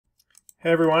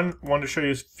Hey everyone, wanted to show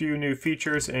you a few new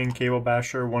features in Cable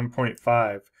Basher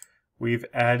 1.5. We've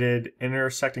added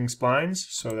intersecting splines,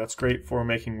 so that's great for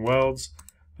making welds.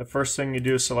 The first thing you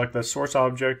do is select the source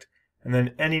object, and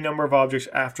then any number of objects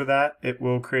after that, it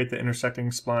will create the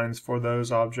intersecting splines for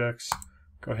those objects.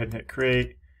 Go ahead and hit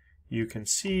create. You can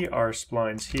see our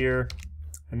splines here,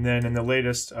 and then in the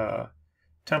latest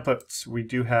templates, we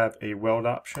do have a weld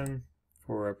option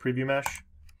for a preview mesh.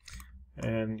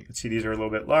 And you can see these are a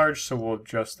little bit large, so we'll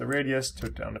adjust the radius to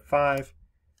down to 5,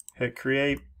 hit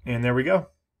create, and there we go.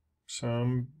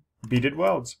 Some beaded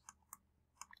welds.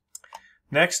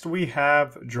 Next we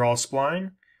have draw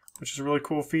spline, which is a really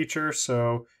cool feature.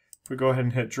 So if we go ahead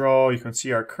and hit draw, you can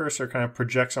see our cursor kind of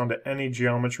projects onto any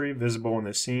geometry visible in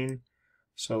the scene.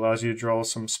 So it allows you to draw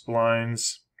some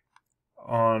splines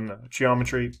on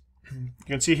geometry. You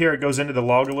can see here it goes into the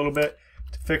log a little bit.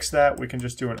 To fix that, we can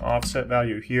just do an offset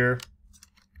value here.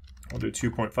 We'll do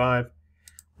 2.5.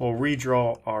 We'll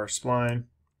redraw our spline.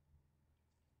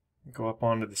 Go up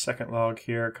onto the second log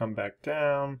here, come back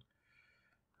down,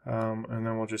 and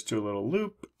then we'll just do a little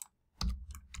loop.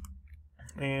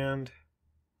 And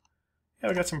yeah,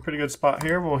 we got some pretty good spot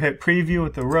here. We'll hit preview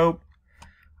with the rope.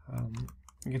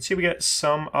 You can see we get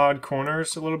some odd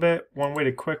corners a little bit. One way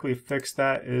to quickly fix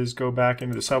that is go back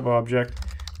into the sub object,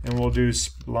 and we'll do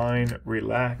spline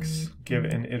relax. Give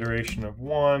it an iteration of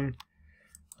 1.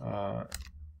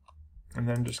 And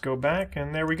then just go back,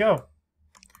 and there we go.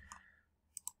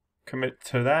 Commit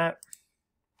to that.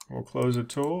 We'll close the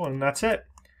tool, and that's it.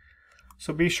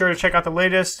 So be sure to check out the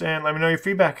latest and let me know your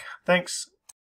feedback. Thanks.